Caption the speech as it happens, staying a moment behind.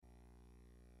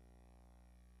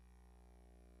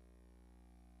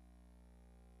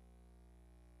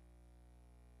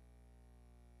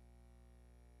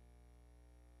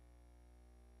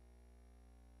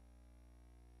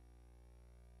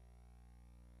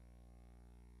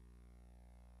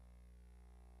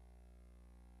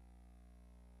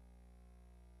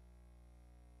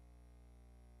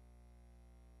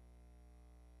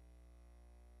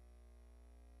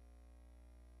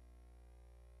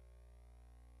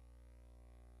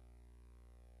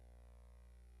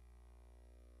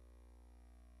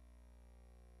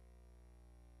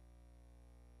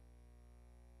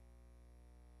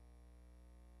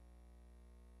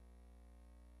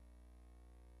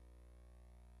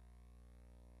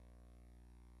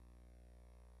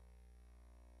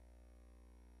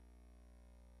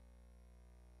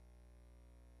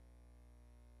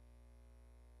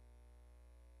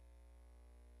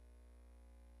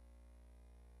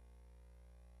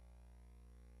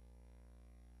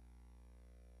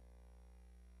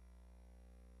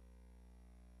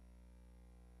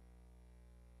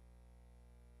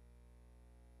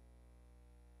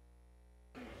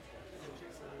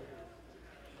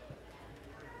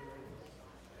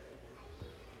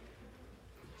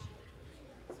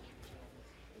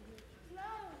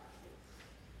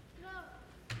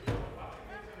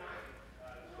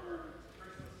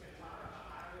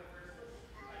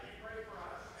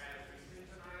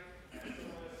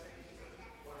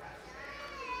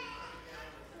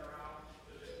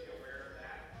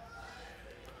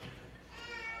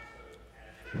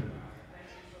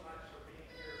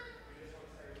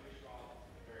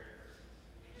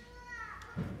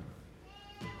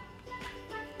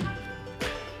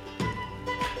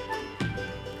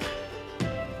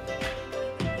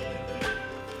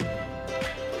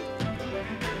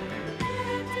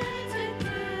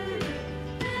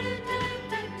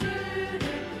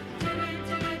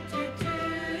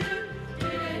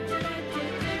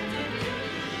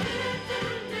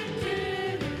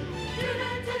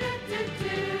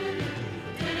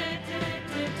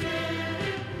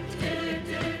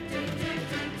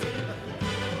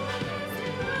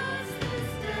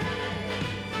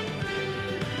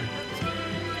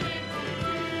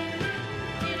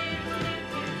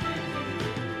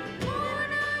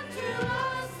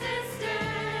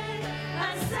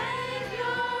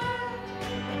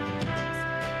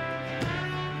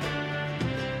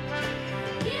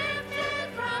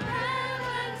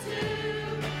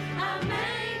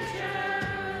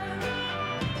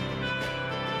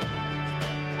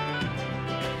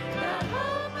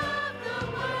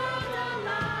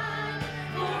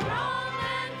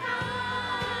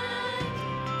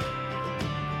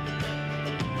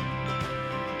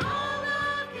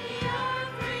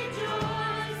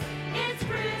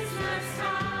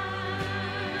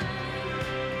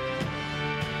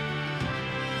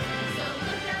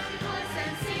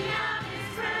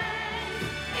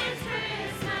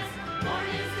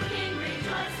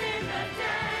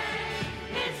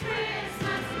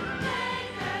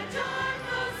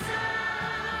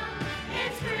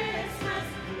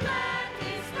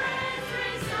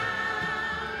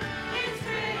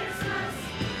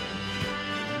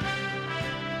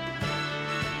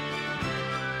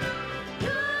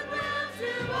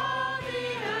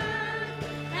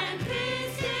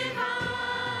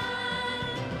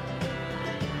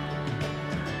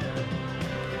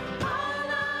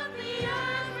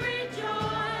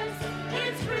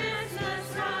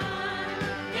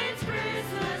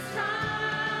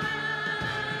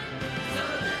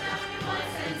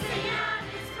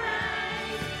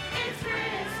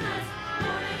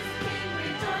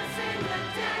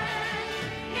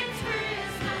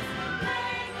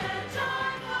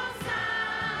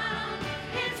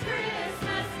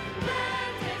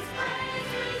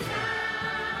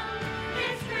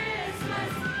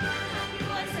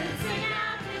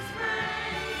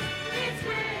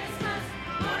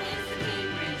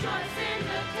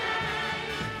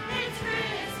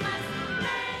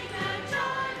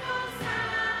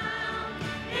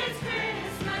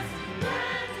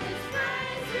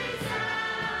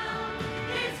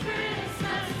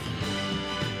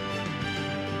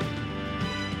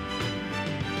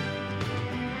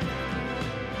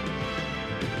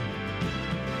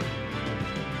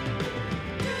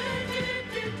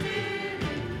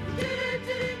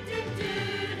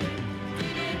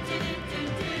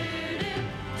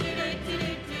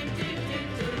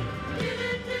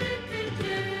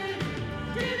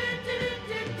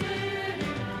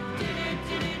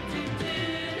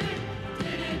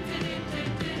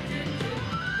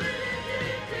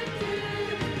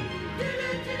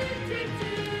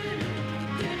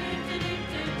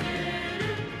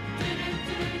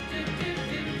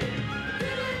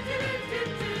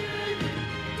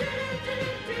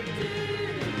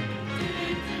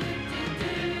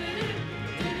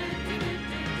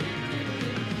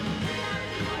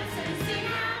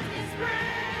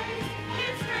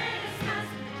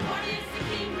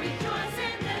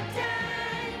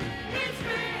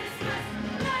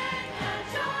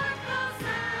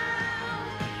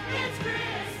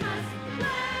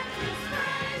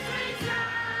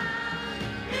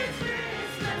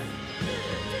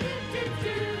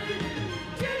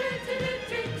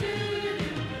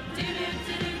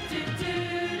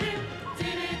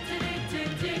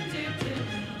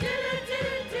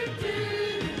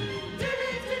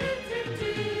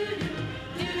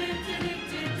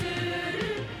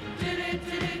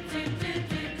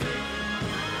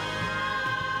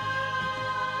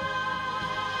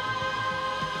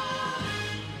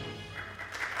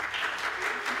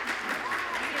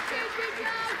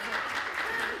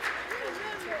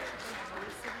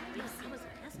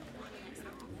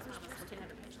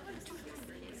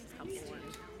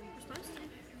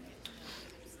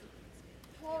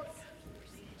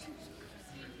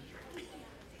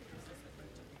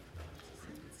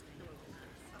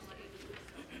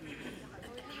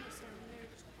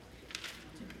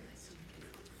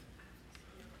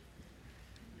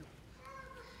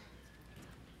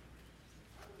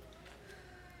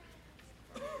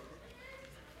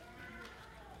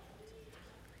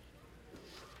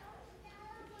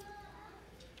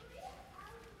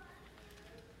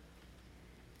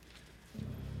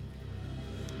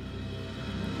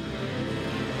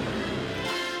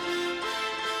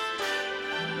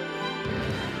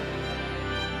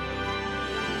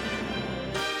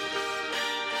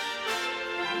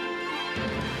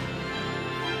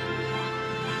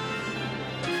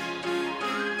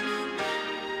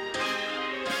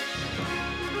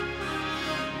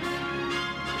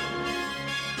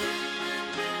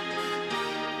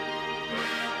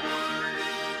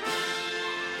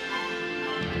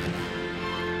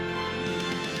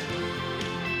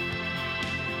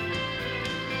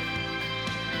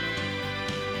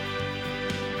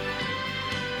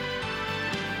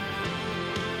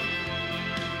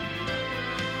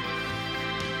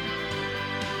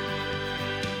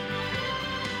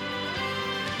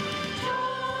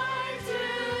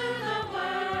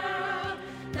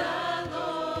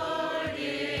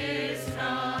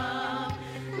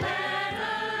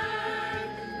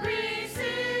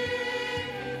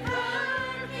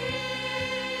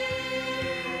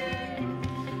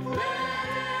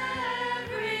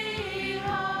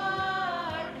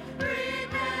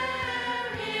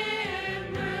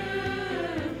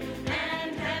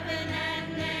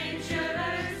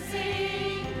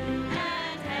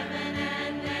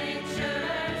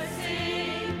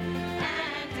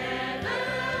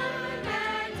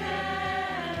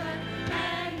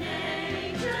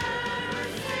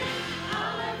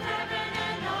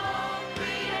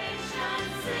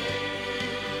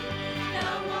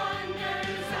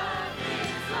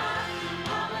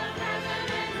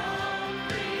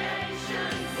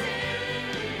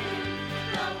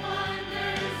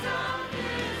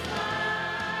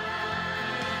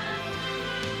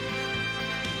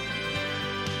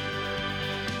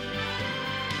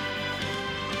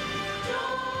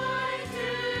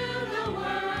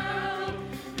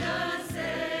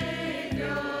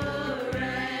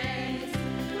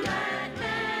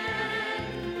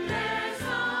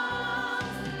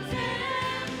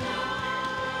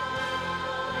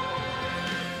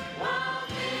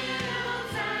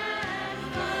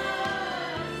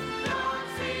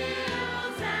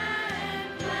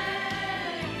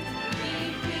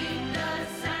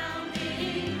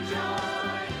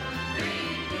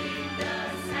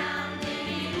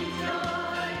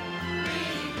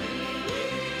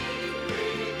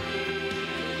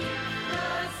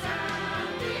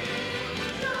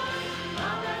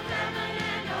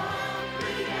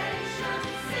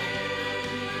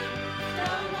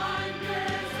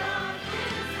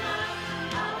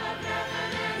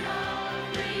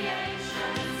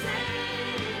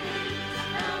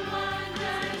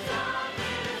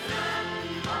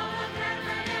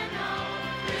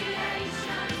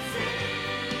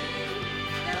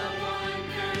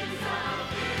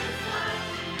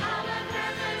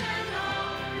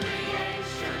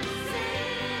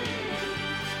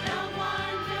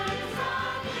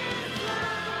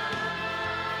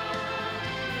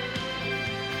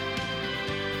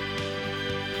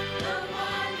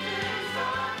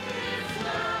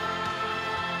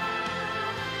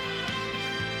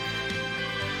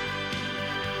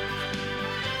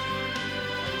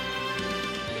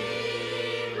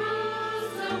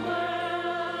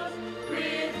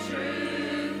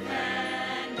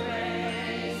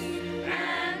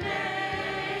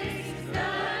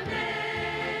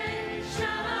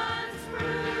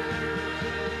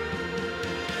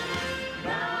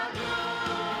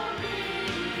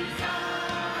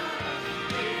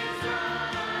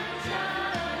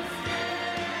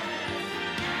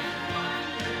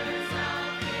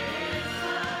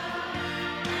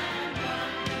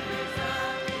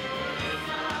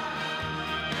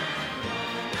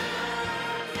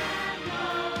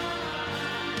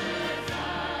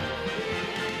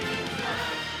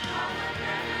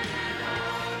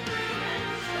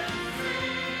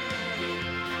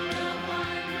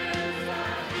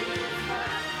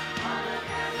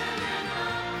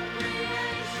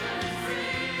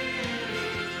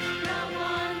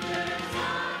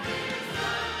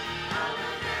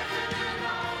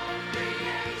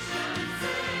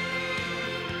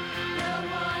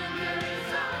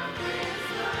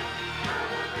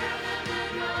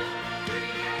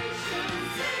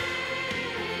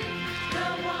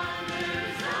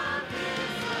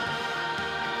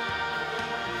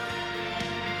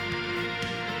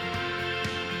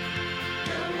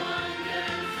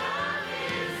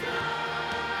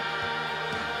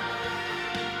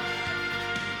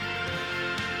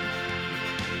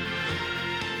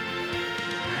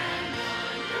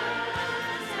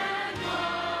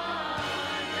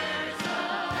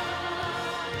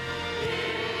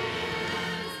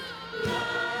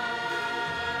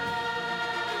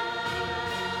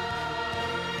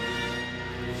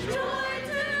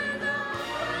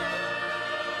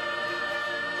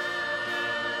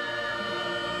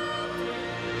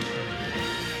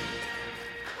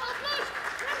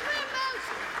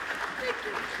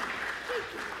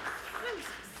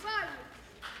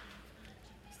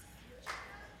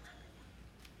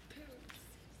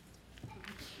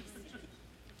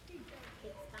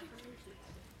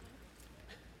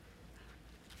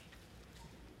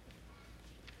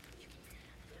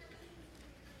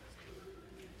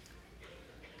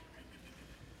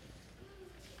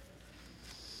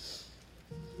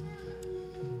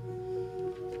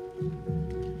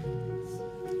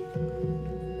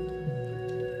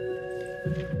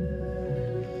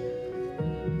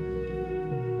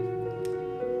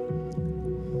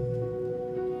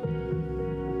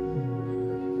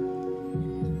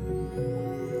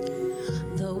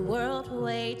The world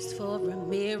waits for a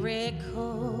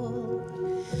miracle.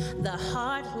 The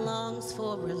heart longs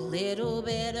for a little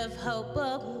bit of hope.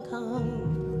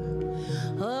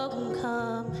 Oh,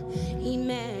 come,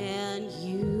 Emmanuel.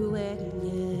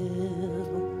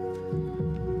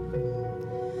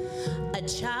 A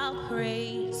child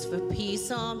prays for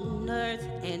peace on earth,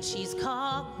 and she's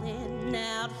calling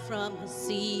out from a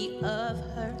sea of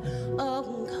hurt.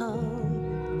 Oh, come,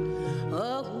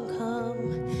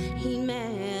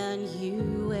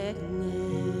 Emmanuel.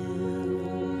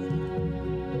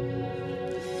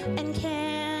 And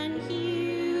can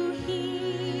you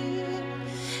hear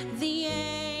the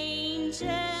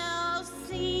angels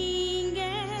singing?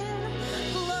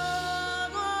 Glory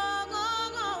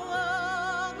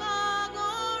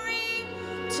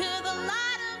to the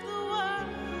light of the world.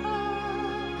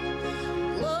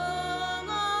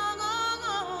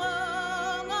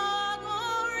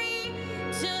 Glory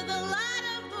to the light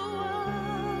of the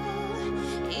world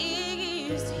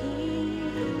is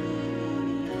here.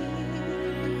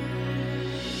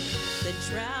 The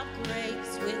drought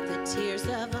breaks with the tears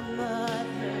of a mother.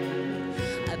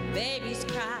 A baby's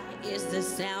cry is the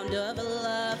sound of a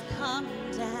love. Come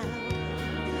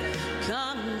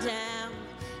down,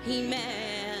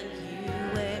 Emmanuel.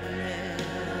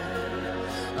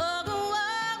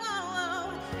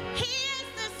 Oh, he is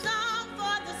the song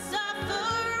for the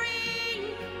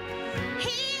suffering.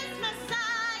 He is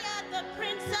Messiah, the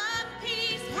Prince of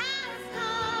Peace has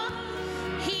come.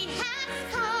 He has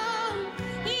come,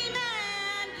 Emmanuel.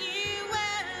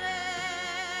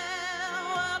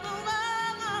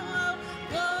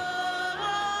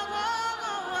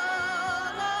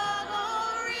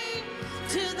 Glory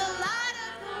to the light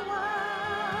of the world.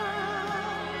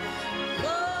 Glory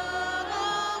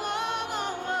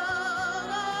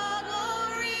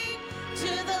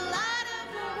to the light of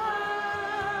the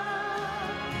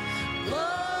world.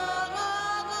 Glory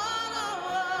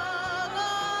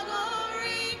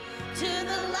to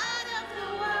the light of the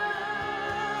world.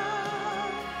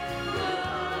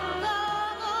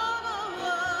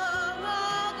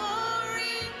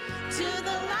 Glory to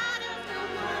the light of the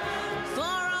world. For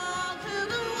all who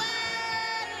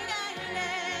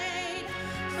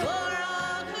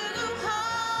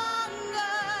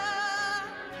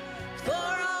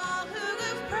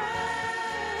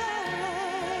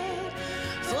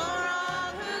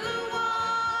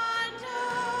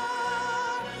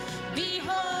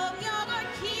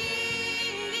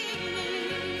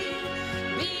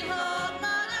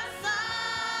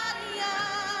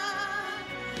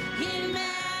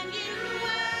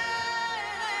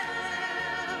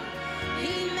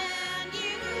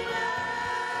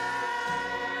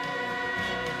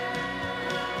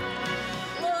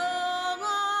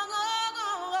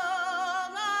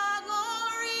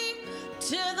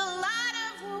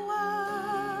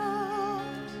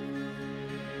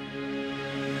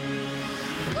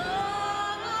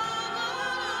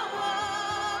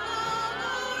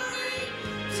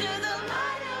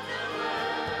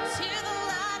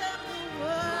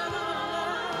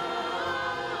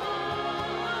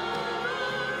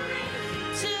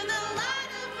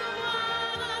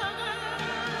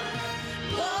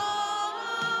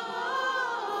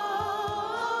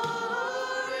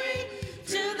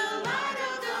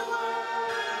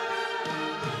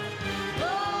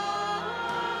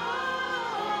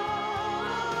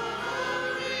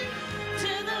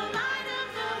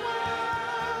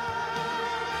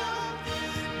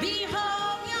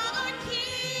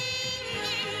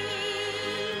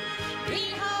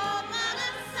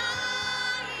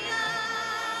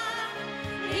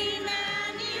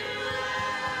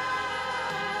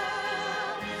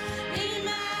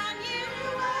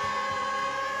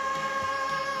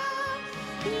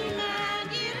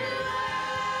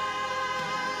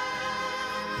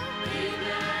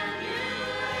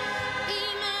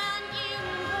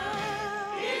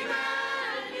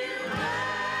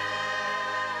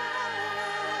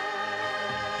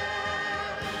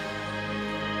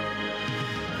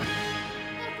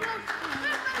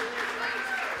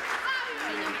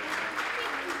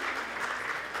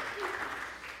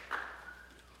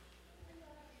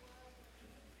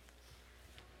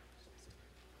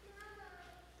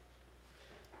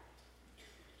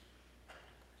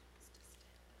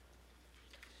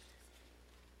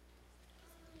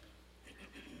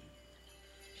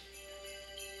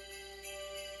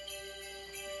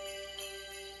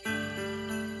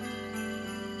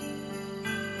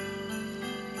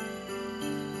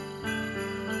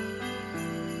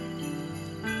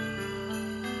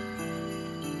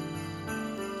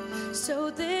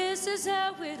So this is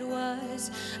how it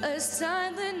was, a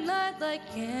silent night like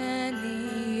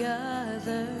any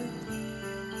other.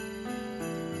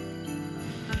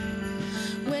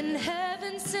 When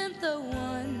heaven sent the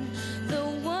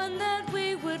one that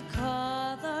we would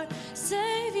call our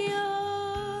Savior,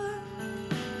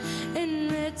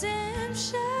 and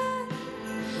redemption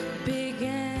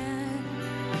began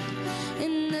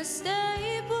in the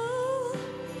stable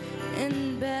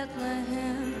in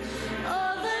Bethlehem.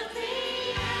 All of the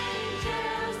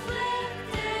angels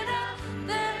lifted up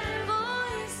their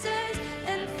voices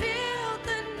and filled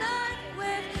the night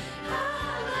with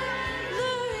hallelujahs.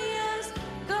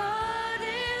 God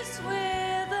is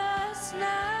with us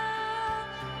now.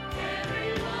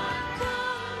 Everyone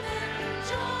come and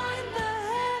join the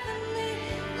heavenly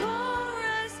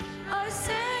chorus. Our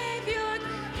Savior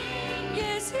King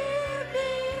is here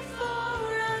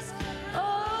before us.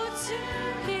 Oh, to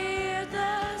hear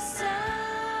the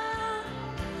sound,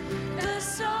 the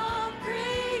song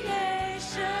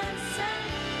creation sang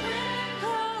when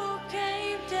hope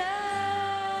came down.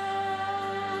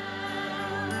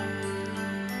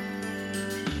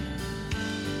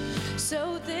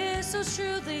 So this was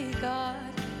truly God,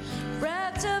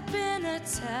 wrapped up in a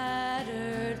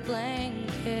tattered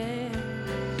blanket.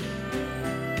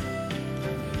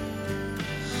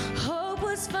 Hope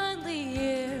was finally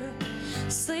here,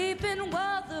 sleeping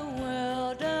while the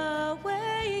world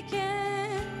awakened,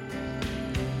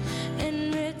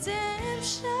 and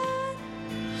redemption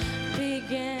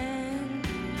began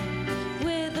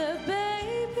with a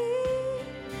baby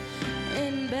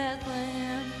in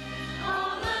Bethlehem.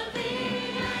 All of the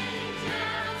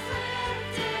angels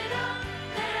lifted up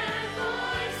their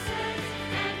voices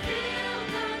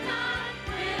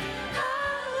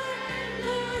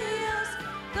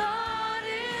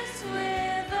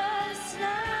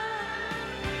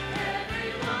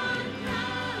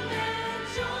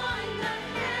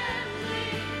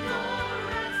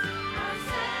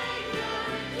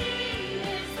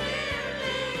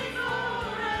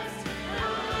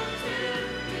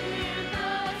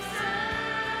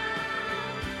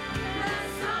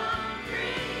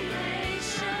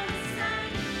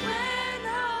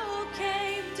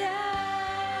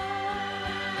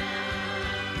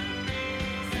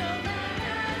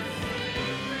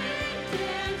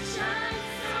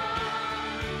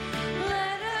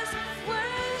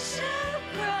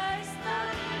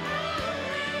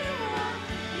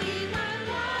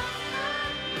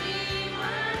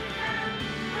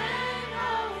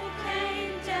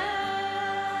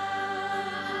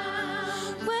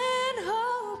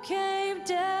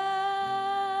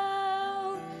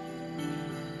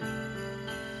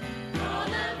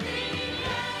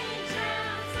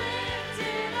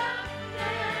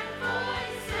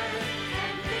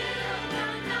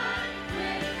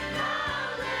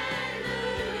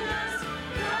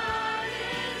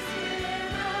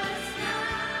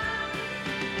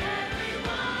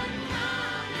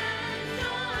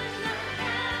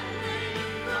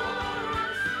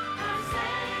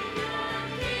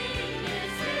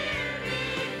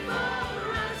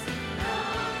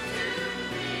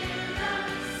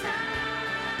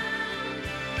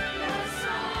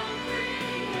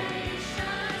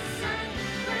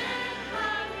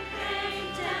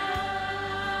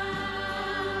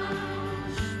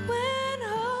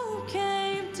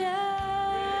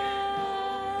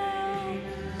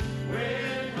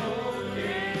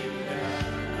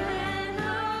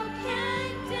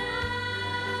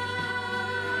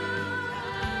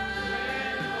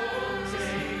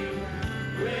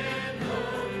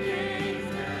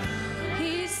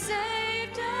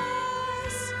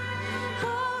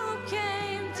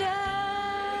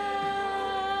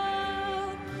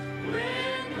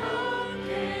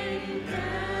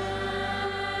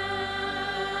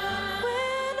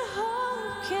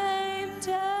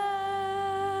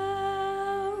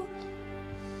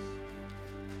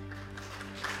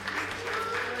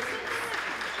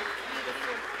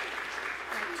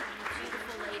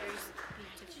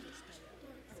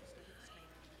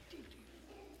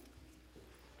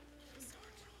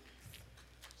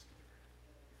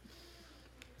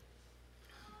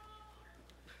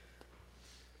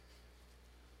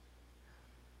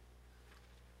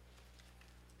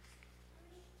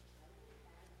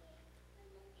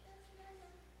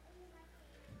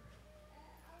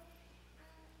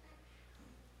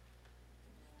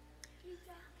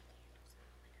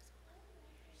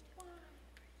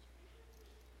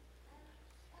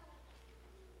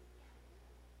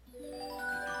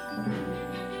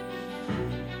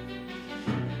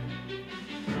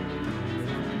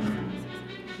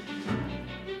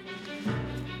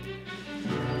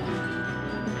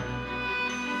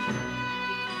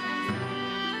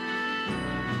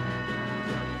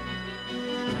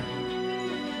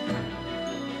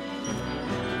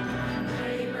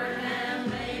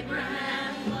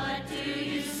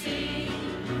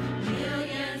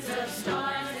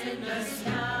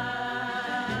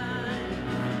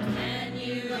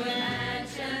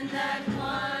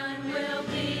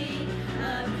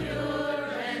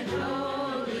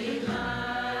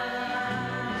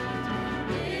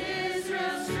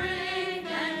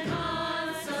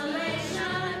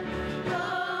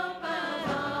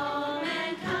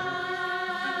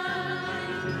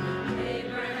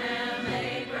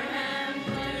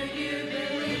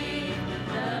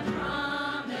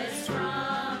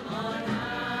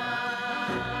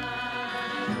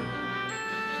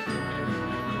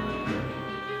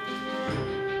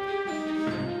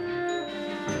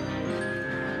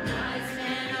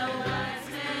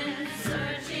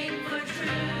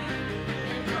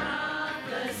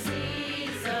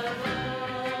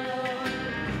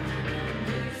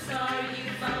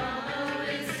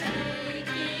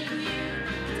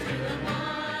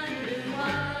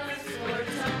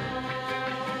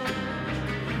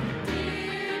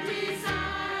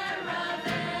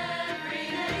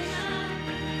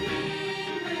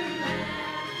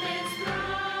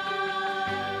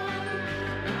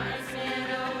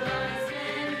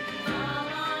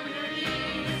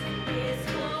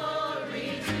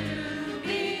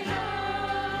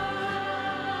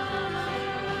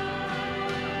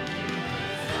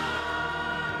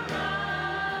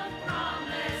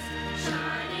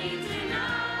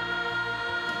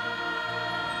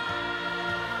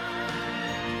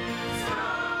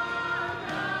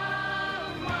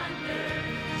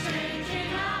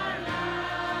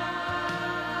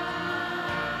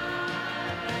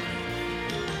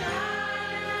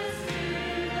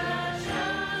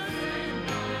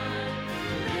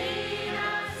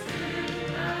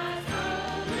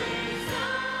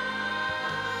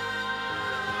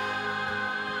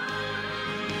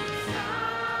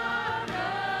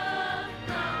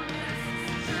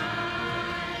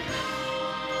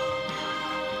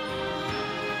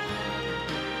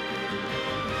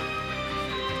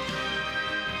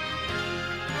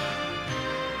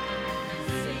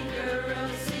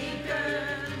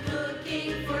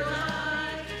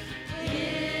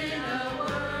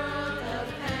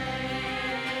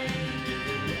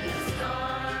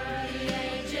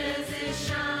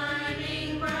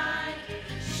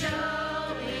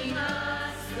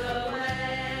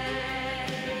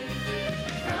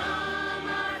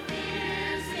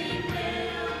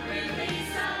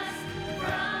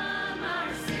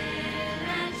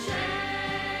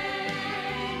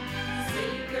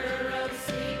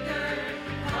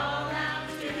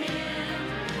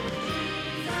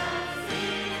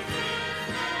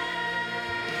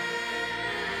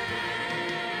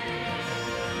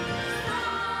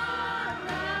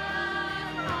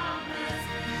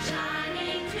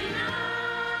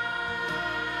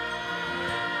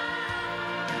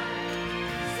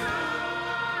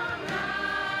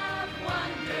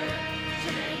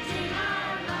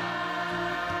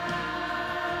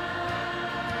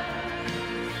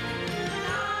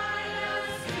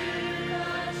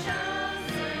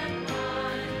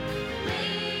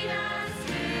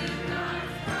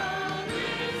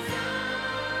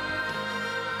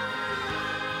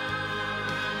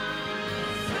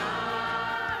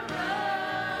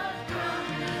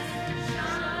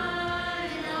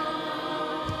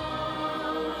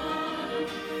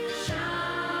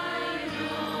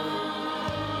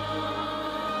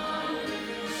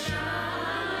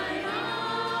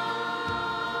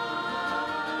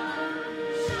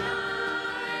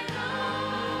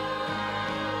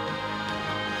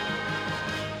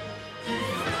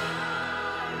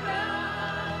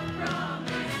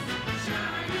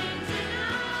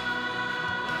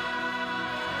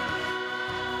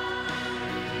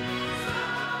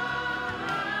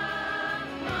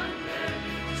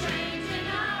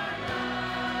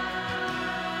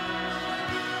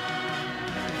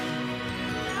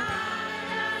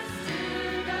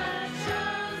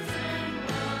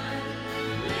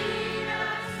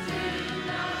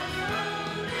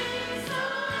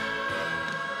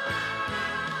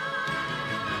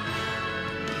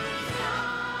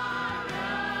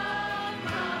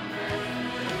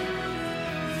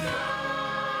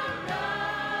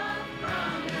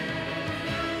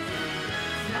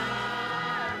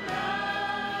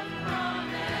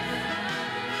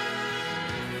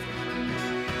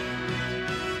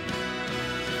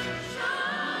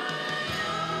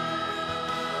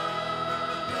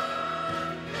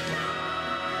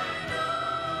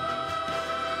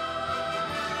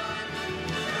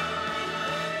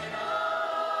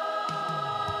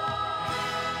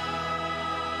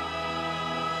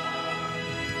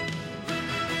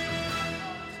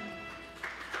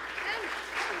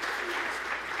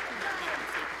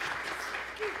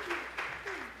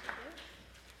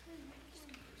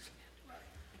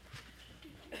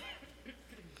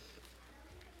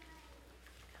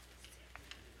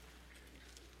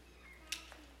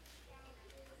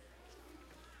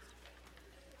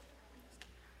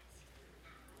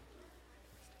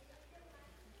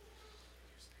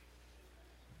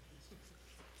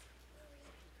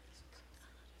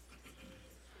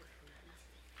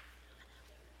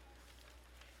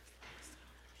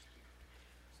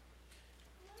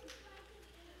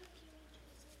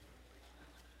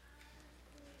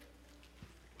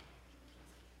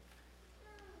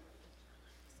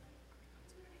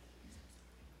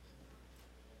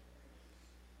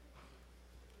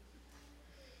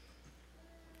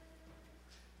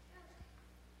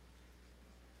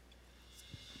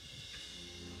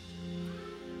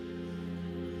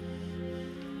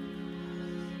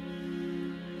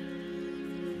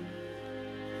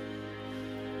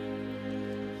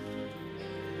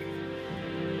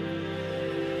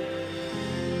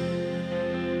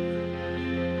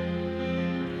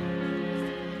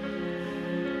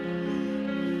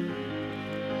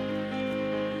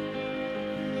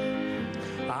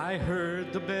I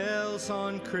heard the bells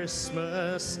on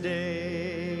Christmas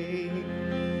Day,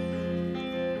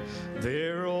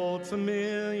 their old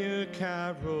familiar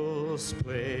carols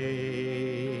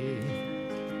play,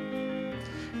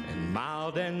 and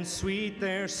mild and sweet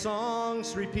their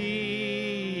songs repeat,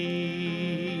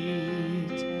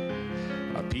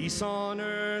 a peace on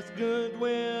earth,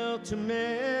 goodwill to men,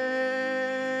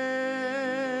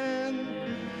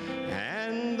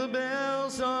 and the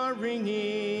bells are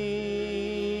ringing,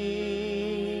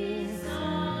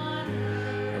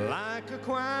 like a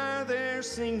choir they're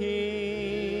singing.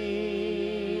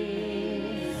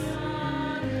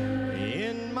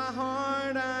 In my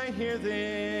heart I hear them,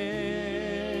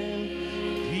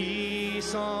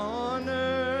 peace on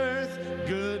earth,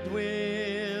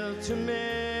 goodwill to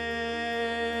men.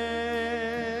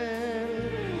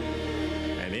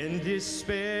 And in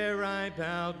despair I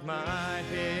bowed my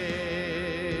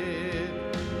head.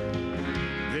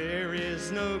 There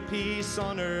is no peace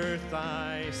on earth,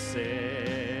 I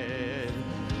said,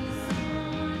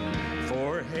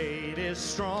 for hate is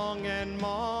strong and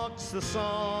mocks the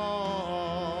song.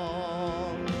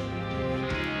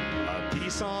 A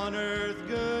peace on earth,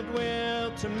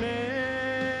 goodwill to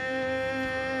men,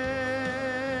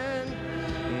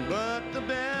 but the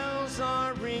bells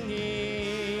are ringing,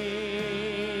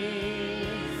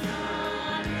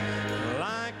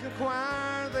 like a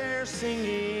choir they're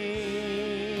singing.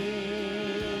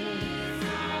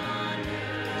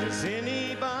 Does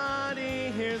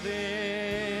anybody hear them?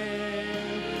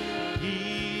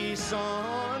 Peace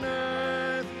on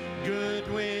earth,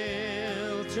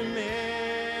 goodwill to men.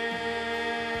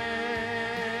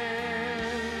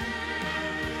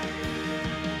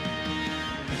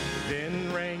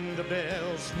 Then rang the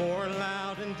bells more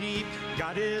loud and deep.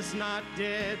 God is not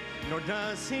dead, nor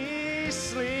does he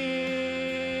sleep.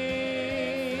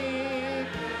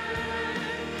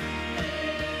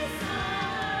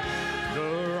 The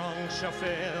wrong shall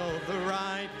fail, the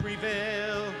right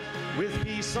prevail, with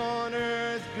peace on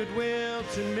earth, goodwill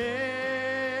to men.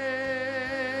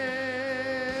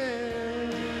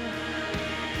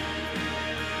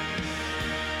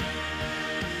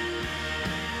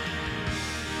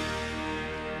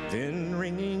 Then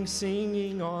ringing,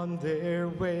 singing on their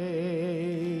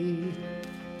way,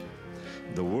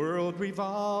 the world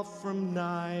revolved from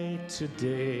night to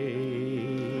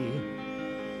day.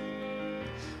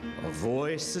 A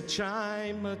voice, a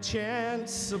chime, a chant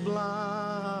sublime,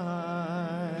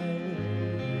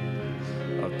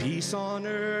 a peace on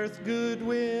earth,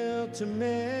 goodwill to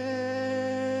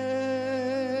men.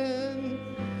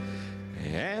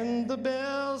 And the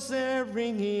bells they're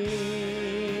ringing,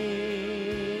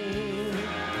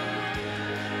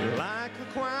 like a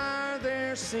choir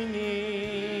they're singing.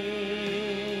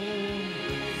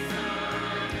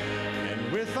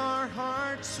 And with our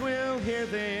hearts we'll hear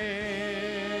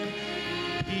them,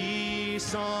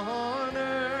 peace on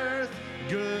earth,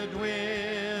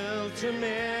 goodwill to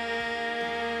men.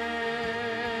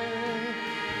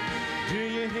 Do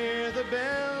you hear the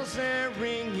bells they're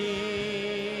ringing,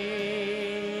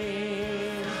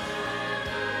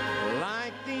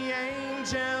 like the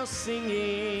angels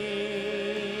singing?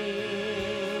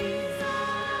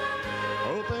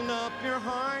 Open up your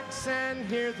hearts and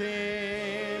hear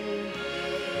them,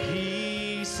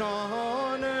 peace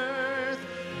on earth,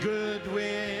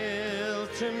 goodwill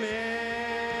to men.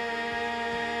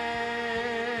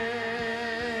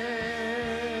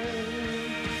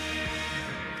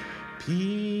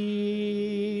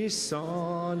 Peace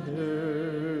on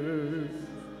earth,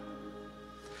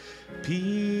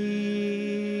 peace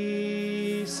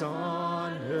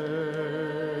on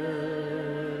earth,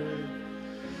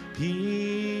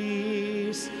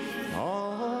 peace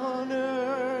on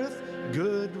earth,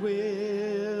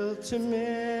 goodwill to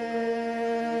men.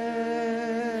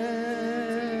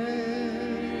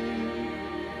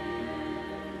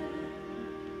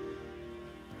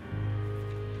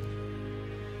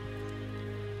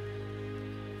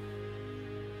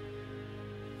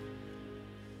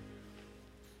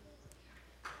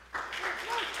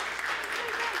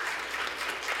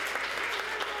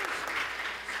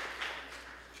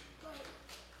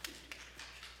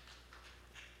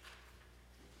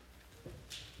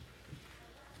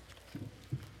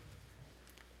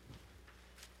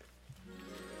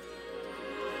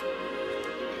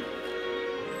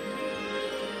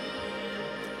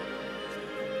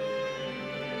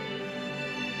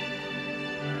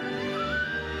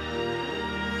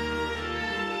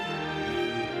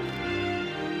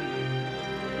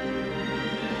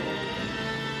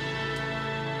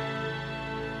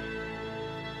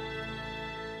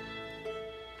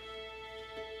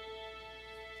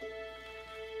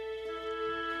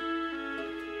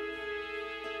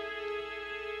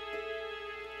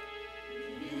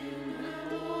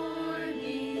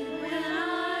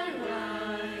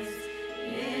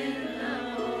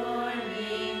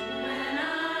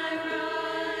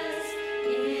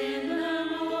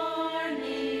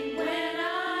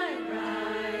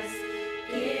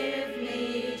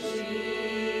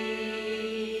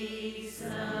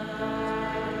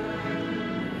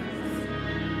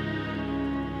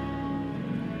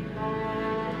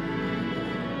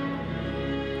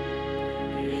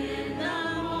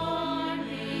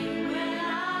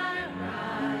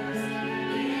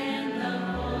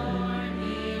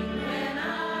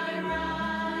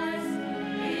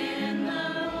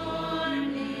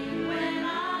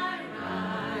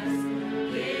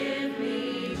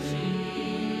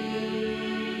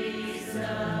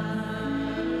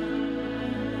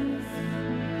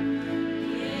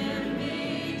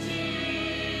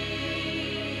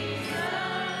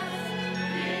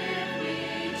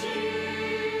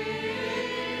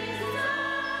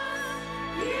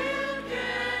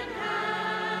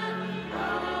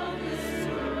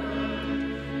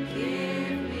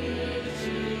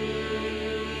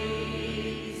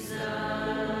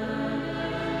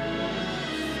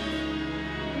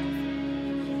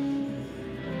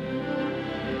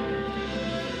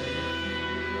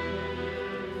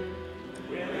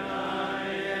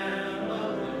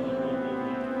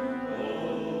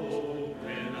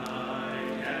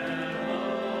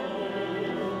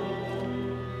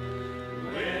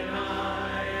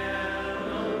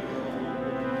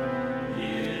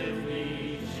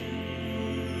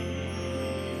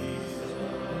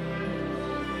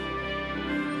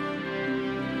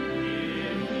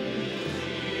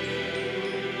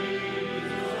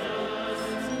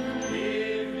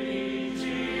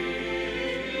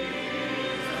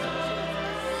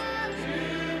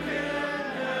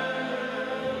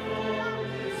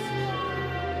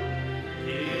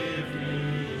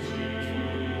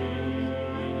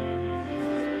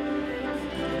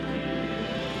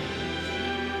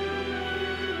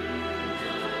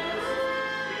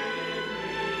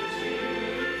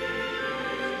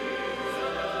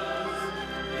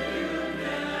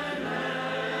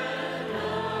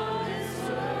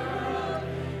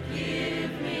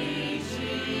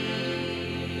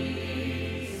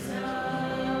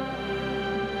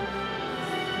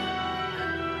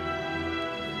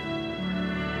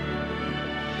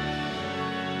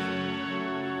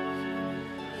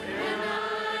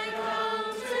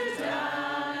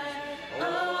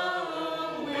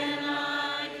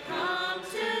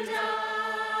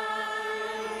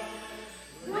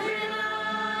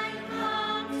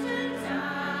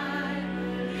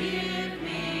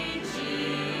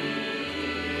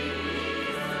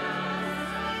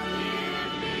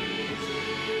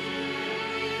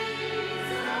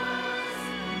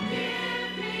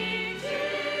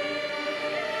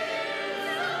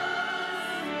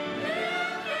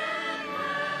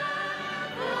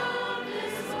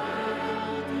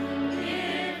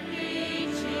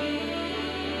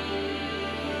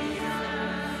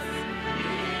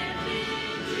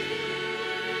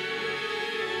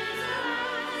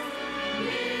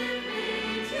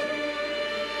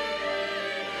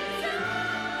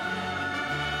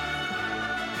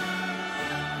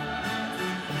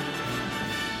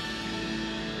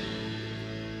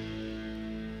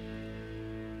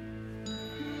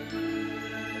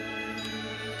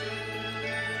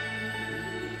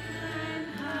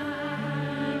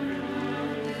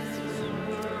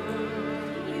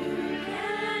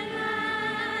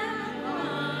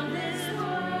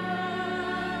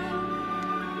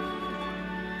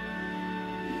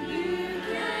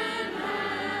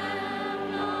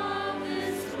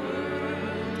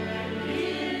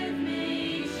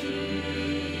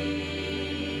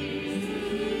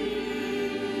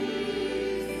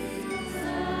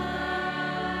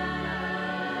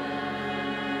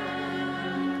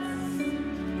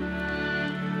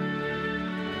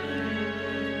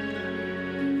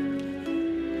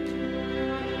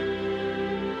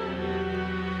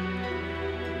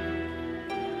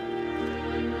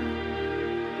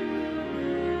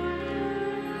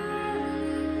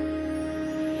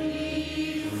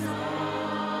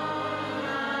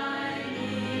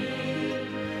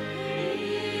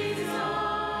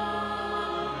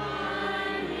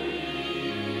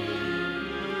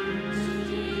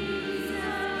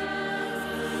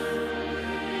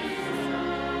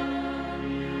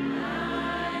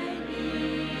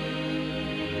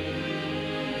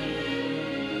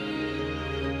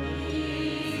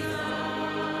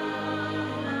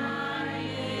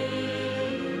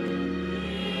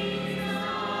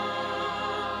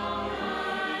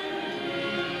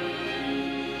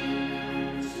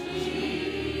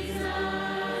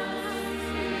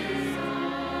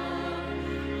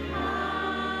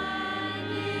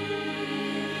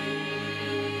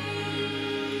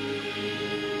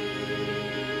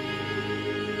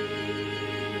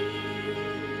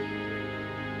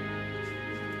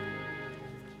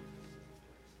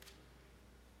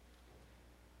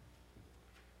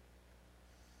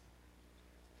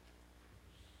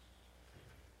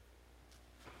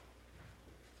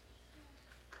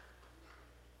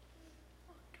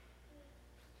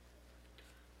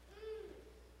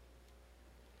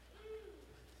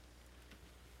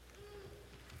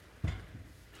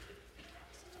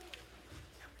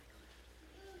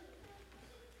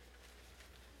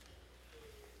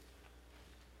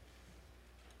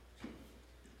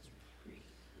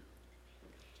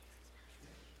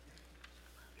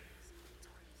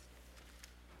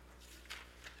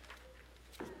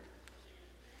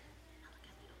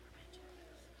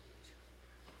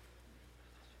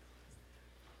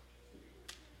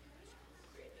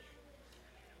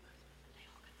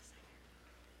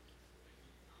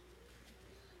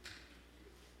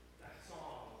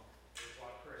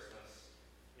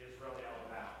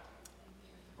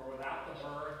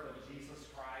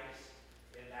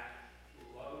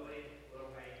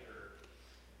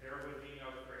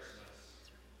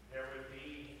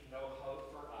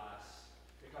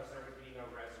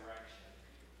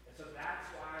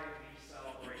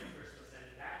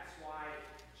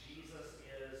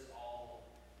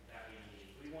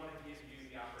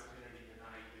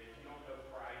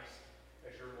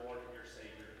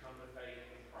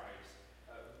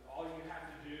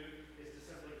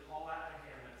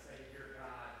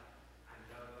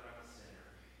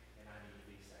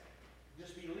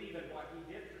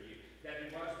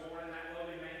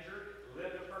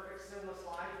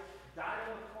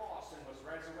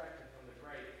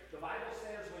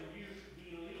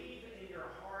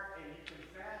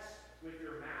 with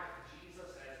your mouth Jesus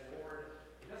as Lord,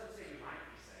 it doesn't say you might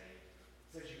be saved. It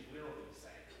says you will be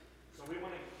saved. So we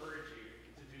want to encourage you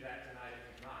to do that tonight if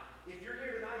you've not. If you're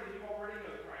here tonight and you already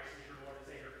know Christ as your Lord and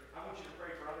Savior, I want you to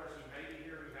pray for others who may be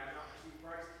here who have not received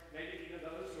Christ, maybe even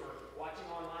those who are watching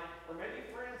online, or maybe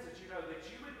friends that you know, that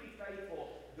you would be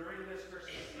faithful during this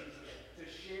Christmas season to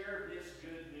share this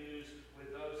good news with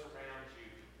those around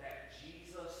you, that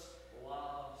Jesus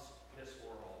loves this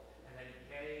world and that he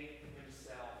gave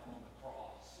himself on the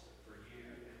cross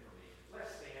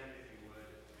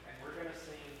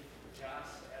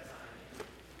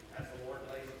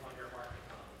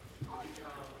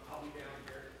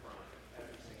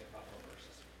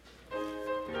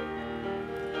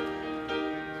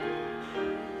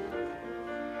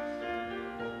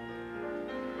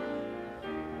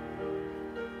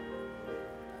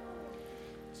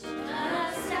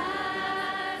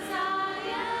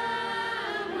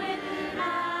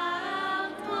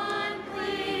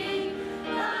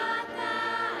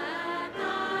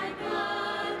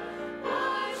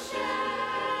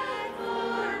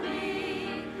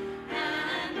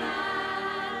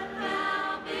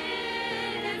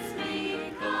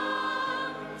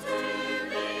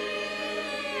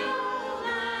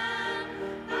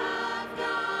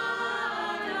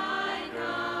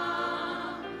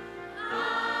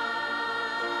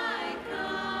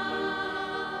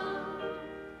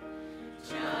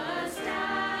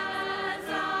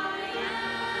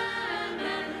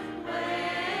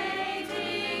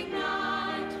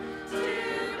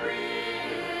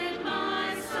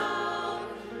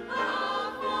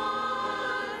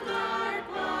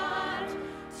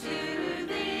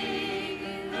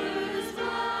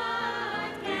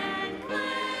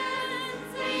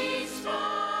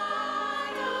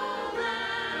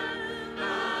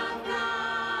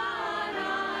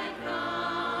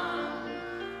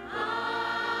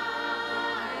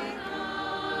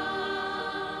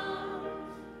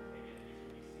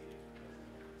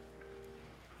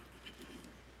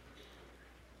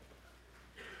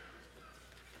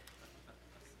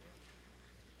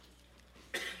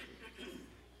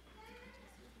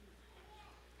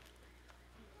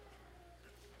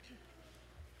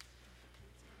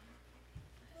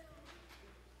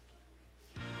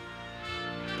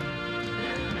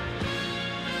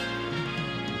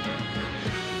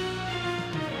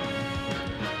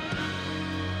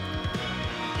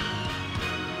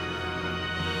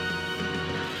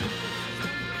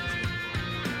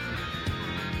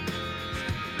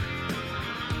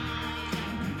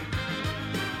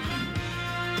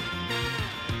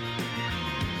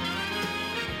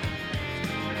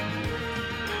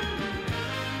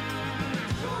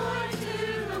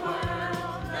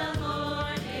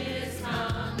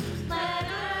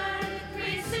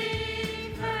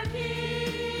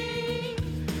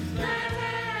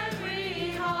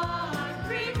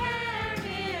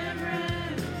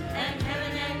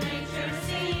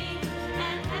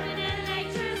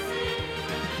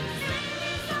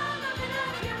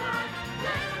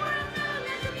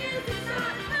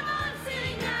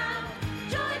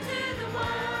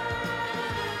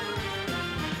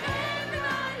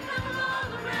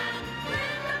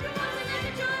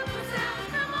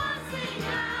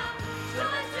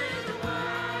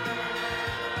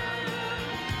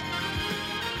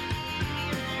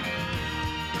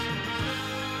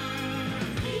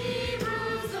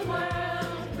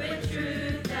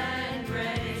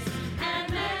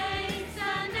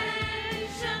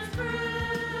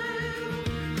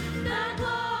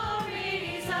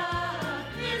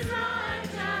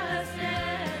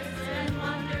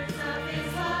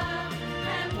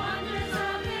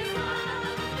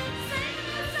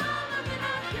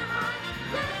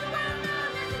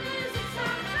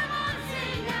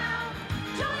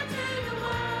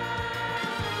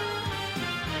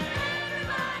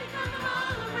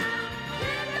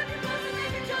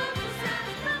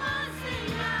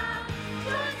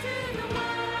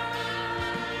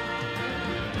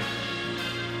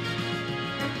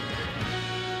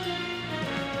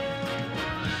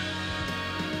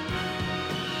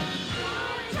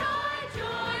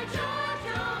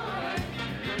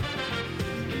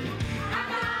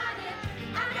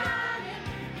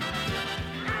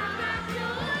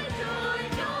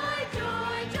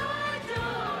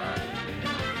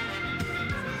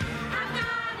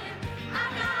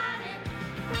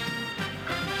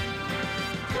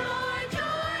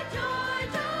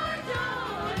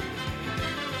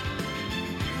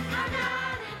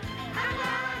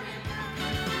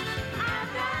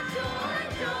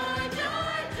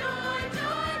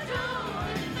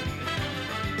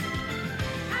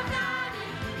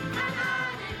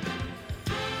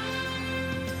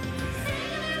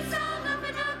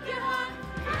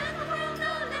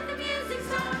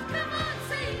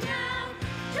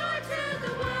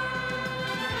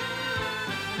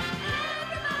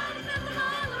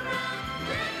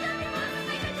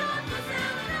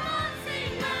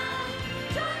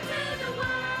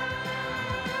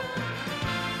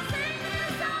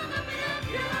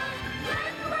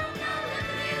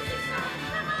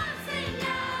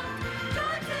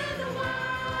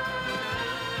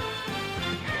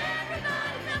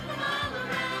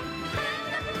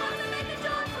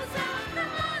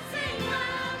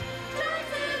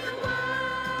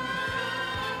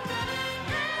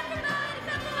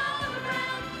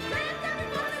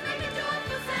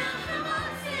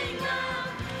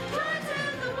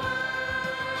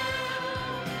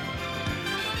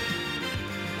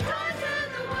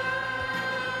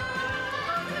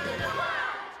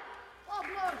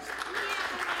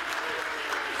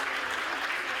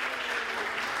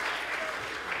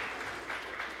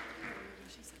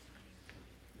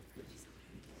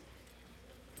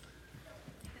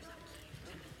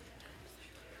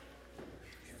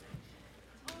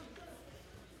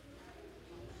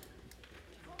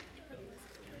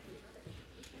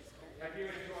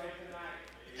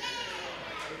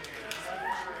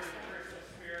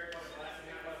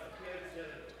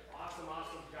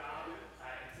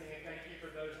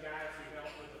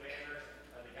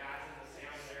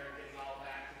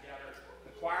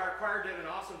choir did an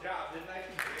awesome job, didn't they?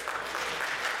 But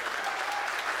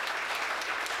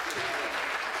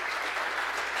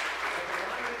the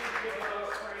one we need to give the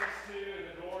most praise to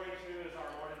and the glory to is our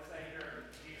Lord and Savior,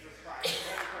 Jesus Christ.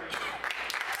 Let's praise Him.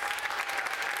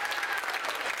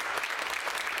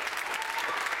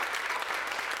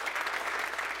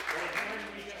 Well, again,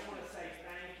 we just want to say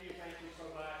thank you so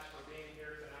much for being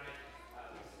here tonight.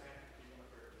 Lisa, man, you want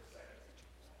to for just a second?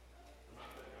 I'm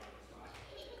not putting you on the spot.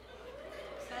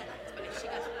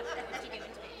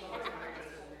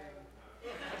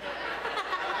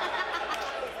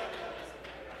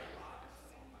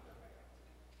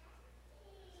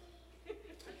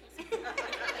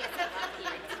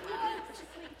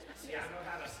 See, I know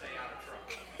how to stay out of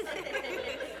trouble.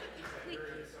 There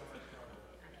is so much trouble.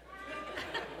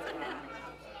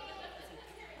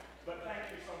 But thank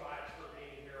you so much for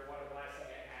being here. What a blessing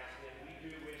it has been. We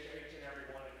do wish each and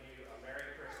every one of you a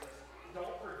Merry Christmas.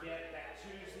 Don't forget that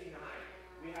Tuesday night,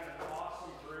 we have an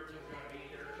awesome group who's going to be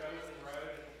here, Chosen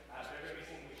Road. They're going to be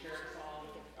singing the shared song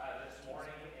this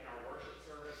morning in our worship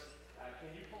service. Can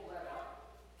you pull that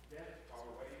up, Ben, while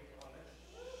we're waiting on this?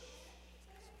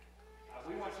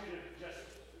 We want you to just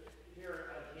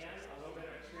hear again a little bit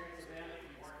of experience of them if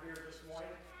you weren't here this morning,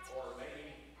 or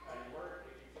maybe you were,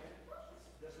 if you can,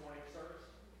 this morning's service.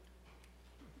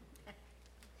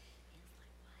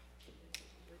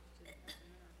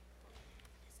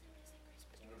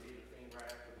 It'll be the thing right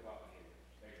after the welcome here.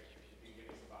 There you go. You can give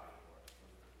us a body for it.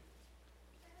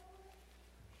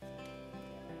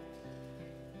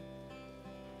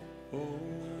 Oh,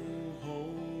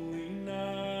 holy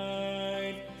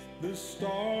night, the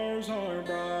stars are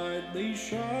brightly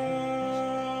shining.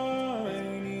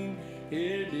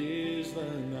 It is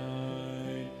the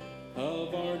night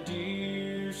of our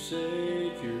dear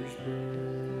Savior's birth.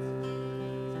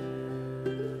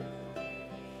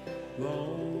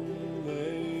 Long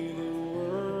lay the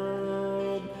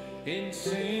world in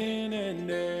sin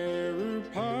and error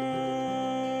pining,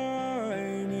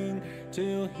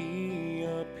 till He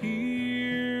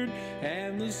appeared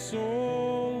and the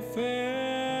soul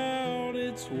felt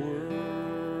its worth.